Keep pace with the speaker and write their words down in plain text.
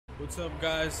What's up,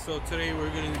 guys? So today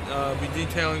we're gonna be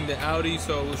detailing the Audi,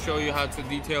 so we'll show you how to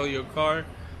detail your car.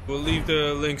 We'll leave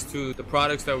the links to the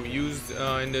products that we used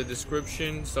in the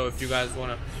description, so if you guys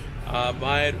want to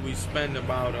buy it. We spend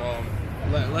about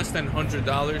less than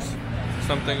 $100,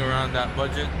 something around that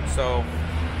budget. So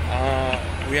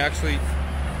we actually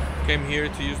came here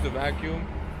to use the vacuum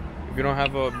if you don't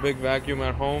have a big vacuum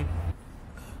at home.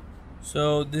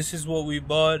 So this is what we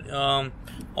bought,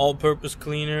 all-purpose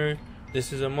cleaner.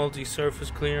 This is a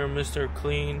multi-surface cleaner, Mr.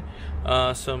 Clean.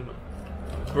 Some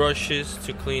brushes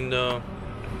to clean the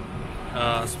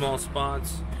small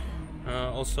spots.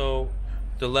 Also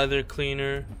the leather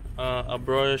cleaner, a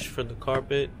brush for the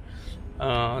carpet.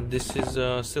 This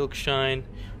is Silk Shine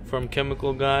from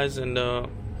Chemical Guys, and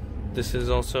this is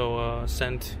also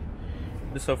scent.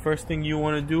 So first thing you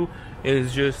want to do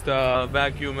is just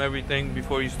vacuum everything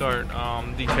before you start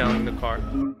detailing the car.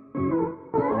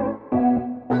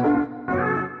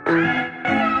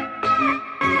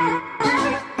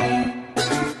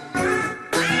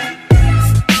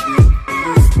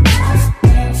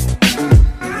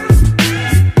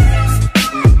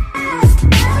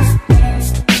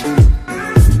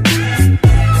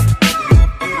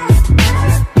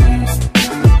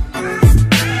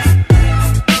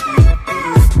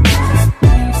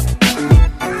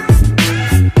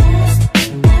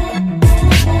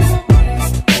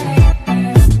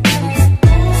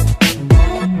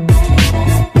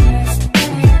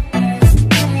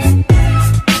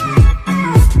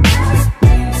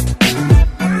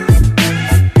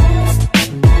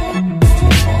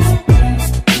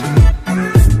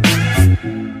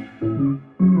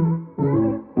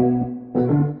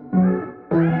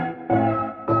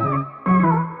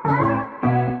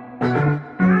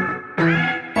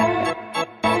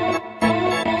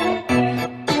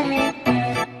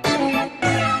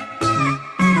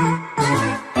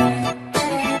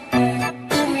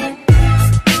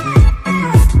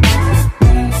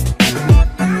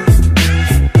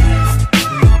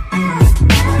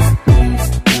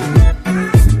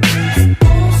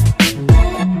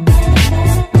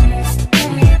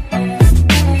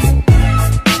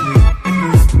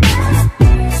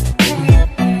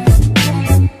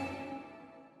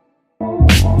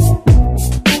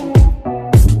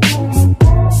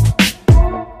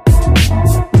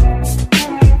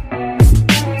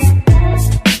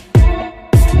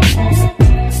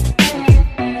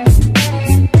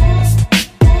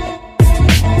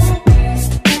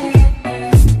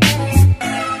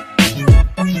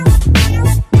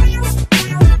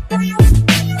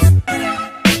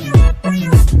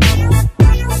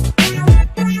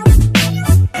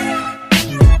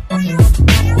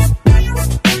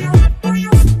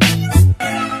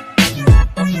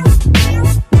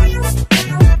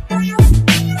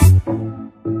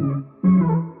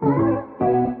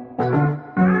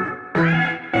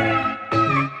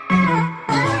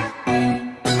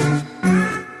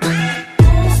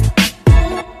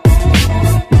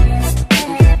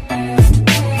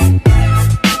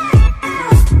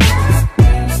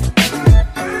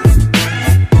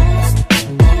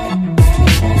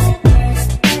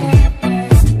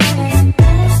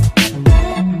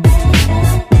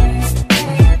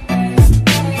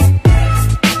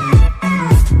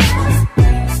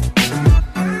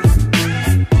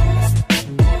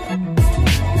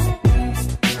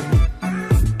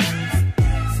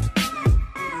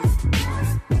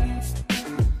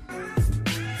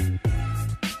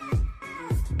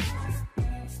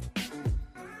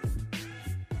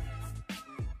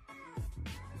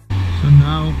 So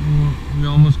now we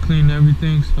almost cleaned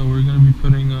everything, so we're going to be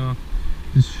putting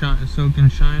this silken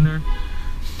shiner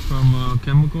from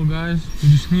Chemical Guys.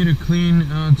 You just need a clean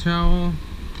towel.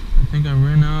 I think I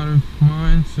ran out of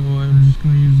mine, so I'm just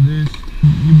going to use this.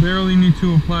 You barely need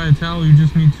to apply a towel, you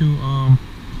just need to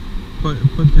put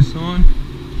this on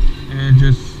and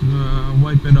just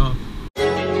wipe it off.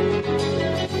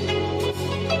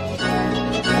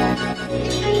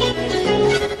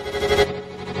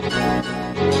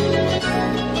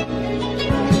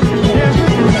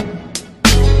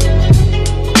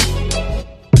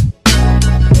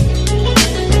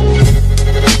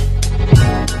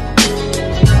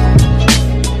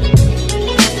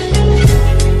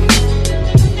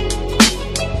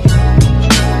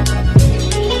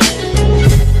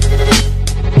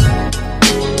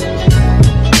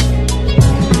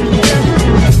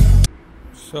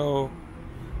 So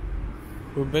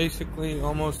we're basically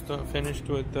almost finished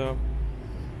with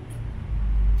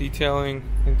detailing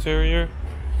interior.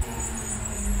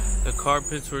 The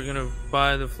carpets, we're gonna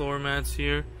buy the floor mats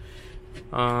here.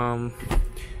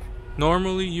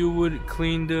 Normally you would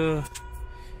clean the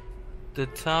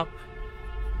top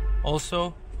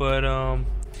also, but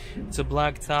it's a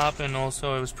black top, and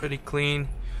also it was pretty clean.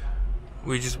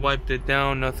 We just wiped it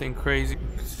down, nothing crazy.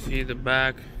 You can see the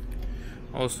back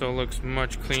also looks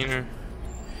much cleaner.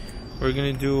 We're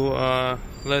gonna do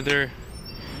leather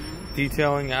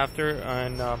detailing after,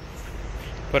 and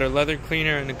put a leather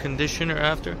cleaner and a conditioner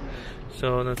after,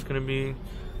 so that's gonna be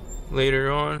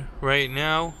later on. Right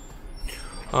now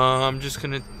I'm just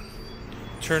gonna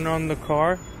turn on the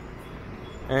car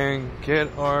and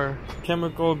get our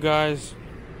Chemical Guys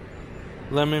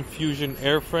Lemon Fusion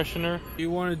air freshener. What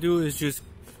you want to do is just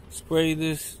spray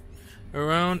this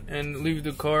around and leave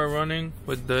the car running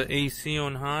with the AC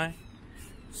on high,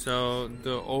 so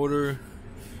the odor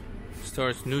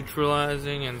starts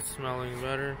neutralizing and smelling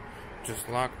better. Just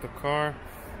lock the car.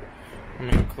 I'm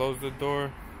gonna close the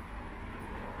door.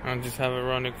 I'll just have it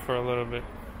running for a little bit.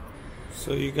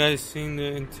 So you guys seen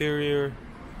the interior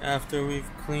after we've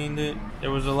cleaned it. There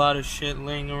was a lot of shit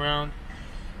laying around,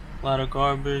 a lot of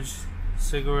garbage,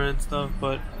 cigarette stuff,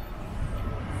 but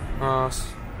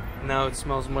now it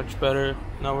smells much better.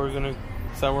 Now we're gonna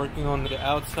start working on the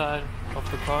outside of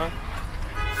the car.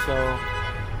 So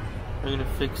we're gonna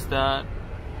fix that,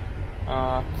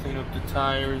 clean up the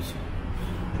tires.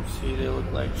 See, they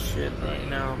look like shit right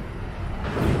now.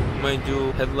 Might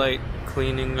do headlight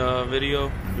cleaning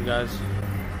video. If you guys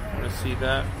want to see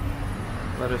that,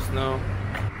 let us know.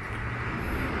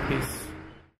 Peace.